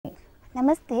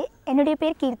நமஸ்தே, என்னுடைய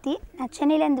பேர் கீர்த்தி. நான்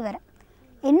சென்னையிலேருந்து வரேன்.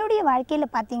 என்னுடைய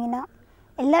வாழ்க்கையில் பார்த்தீங்கன்னா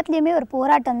எல்லாத்துலேயுமே ஒரு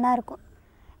போராட்டம் தான் இருக்கும்.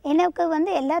 எனக்கு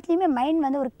எல்லாத்துலேயுமே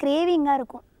மைண்ட் ஒரு கிரேவிங்காக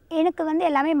இருக்கும். எனக்கு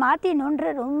எல்லாமே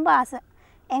மாற்றிடணுன்ற ரொம்ப ஆசை.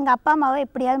 எங்கள் அப்பா அம்மாவை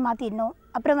எப்படியாவது மாற்றிடணும்,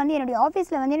 அப்புறம் என்னுடைய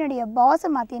ஆஃபீஸில் என்னுடைய பாஸை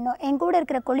மாற்றிடணும், என் கூட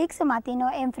இருக்கிற கொலீக்ஸை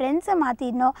மாற்றிடணும், என் ஃப்ரெண்ட்ஸை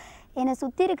மாற்றிடணும், என்னை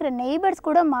சுற்றி இருக்கிற நெய்பர்ஸ்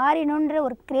கூட மாறிடணுன்ற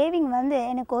ஒரு கிரேவிங்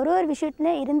எனக்கு ஒரு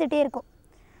விஷயத்துலையும் இருந்துகிட்டே இருக்கும்.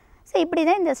 ஸோ இப்படி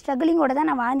தான் இந்த ஸ்ட்ரகிளிங்கோடு தான்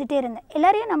நான் வாழ்ந்துகிட்டே இருந்தேன்.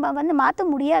 எல்லோரையும் நம்ம மாற்ற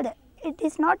முடியாது. It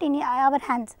is not in our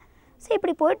hands. So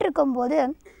இப்படி போயிட்டுருக்கும்போது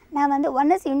நான்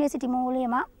ஒன்எஸ் யூனிவர்சிட்டி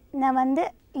மூலியமாக நான்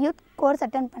யூத் கோர்ஸ்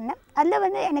அட்டன் பண்ணேன்.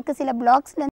 அதில் எனக்கு சில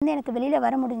பிளாக்ஸ்லேருந்து எனக்கு வெளியில்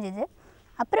வர முடிஞ்சுது.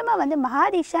 அப்புறமா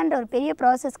மகாதீஷான்ற ஒரு பெரிய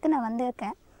ப்ராசஸ்க்கு நான்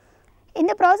வந்திருக்கேன்.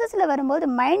 இந்த ப்ராசஸில் வரும்போது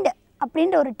மைண்டு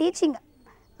அப்படின்ற ஒரு டீச்சிங்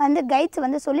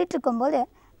கைட்ஸ் சொல்லிட்டு இருக்கும்போது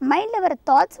மைண்டில் வர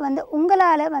தாட்ஸ்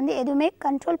உங்களால் எதுவுமே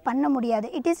கண்ட்ரோல் பண்ண முடியாது.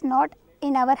 It is not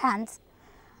in our hands.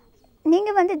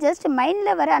 நீங்கள் ஜஸ்ட்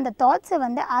மைண்டில் வர அந்த தாட்ஸை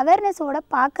அவேர்னஸோடு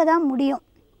பார்க்க தான் முடியும்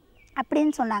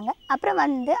அப்படின்னு சொன்னாங்க. அப்புறம்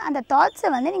அந்த தாட்ஸை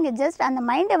நீங்கள் ஜஸ்ட் அந்த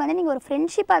மைண்டை நீங்கள் ஒரு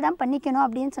ஃப்ரெண்ட்ஷிப்பாக தான் பண்ணிக்கணும்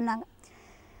அப்படின்னு சொன்னாங்க.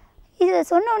 இது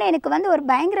சொன்னோன்னே எனக்கு ஒரு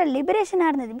பயங்கர லிபரேஷனாக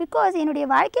இருந்தது. பிகாஸ் என்னுடைய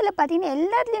வாழ்க்கையில் பார்த்திங்கன்னா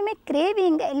எல்லாத்துலேயுமே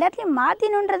கிரேவிங், எல்லாத்துலேயும்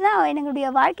மாற்றினுன்றது தான்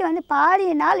என்னுடைய வாழ்க்கை.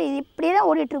 பாதி நாள் இது இப்படியே தான்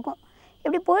ஓடிட்டுருக்கும்.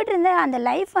 இப்படி போய்ட்டு இருந்தேன். அந்த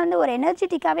லைஃப் ஒரு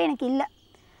எனர்ஜெட்டிக்காகவே எனக்கு இல்லை.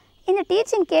 இந்த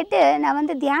டீச்சிங் கேட்டு நான்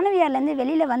தியானவியார்லேருந்து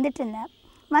வெளியில் வந்துட்டு இருந்தேன்.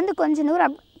 கொஞ்சம்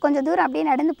தூரம் அப்படியே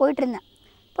நடந்து போயிட்டுருந்தேன்.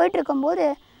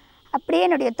 போயிட்டுருக்கும்போது அப்படியே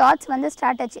என்னுடைய தாட்ஸ்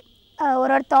ஸ்டார்ட் ஆச்சு.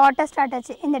 ஒரு தாட்டாக ஸ்டார்ட்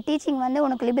ஆச்சு. இந்த டீச்சிங்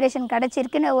உனக்கு லிபரேஷன்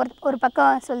கிடச்சிருக்குன்னு ஒரு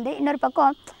பக்கம் சொல்லுது. இன்னொரு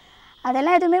பக்கம்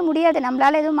அதெல்லாம் எதுவுமே முடியாது,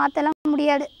 நம்மளால் எதுவும் மாற்றலாம்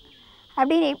முடியாது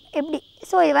அப்படின்னு எப்படி.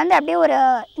 ஸோ இது அப்படியே ஒரு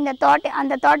இந்த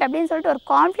அந்த தாட் அப்படின்னு சொல்லிட்டு ஒரு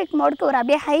கான்ஃப்ளிக்ட் மோடுக்கு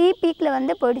ஒரு ஹை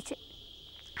பீக்கில் போயிடுச்சு.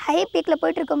 ஹை பீக்கில்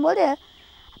போயிட்டுருக்கும்போது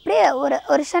அப்படியே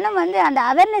ஒரு க்ஷணம் அந்த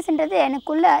அவேர்னஸ்ன்றது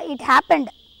எனக்குள்ளே இட்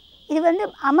ஹேப்பன்ட். இது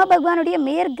அம்மா பகவானுடைய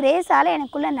மேயர் கிரேஸால்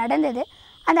எனக்குள்ளே நடந்தது.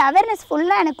 அந்த அவேர்னஸ்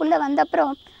ஃபுல்லாக எனக்குள்ளே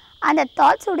வந்தப்புறம் அந்த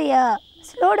தாட்ஸுடைய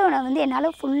ஸ்லோ டவுனை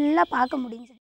என்னால் ஃபுல்லாக பார்க்க முடிஞ்சுது.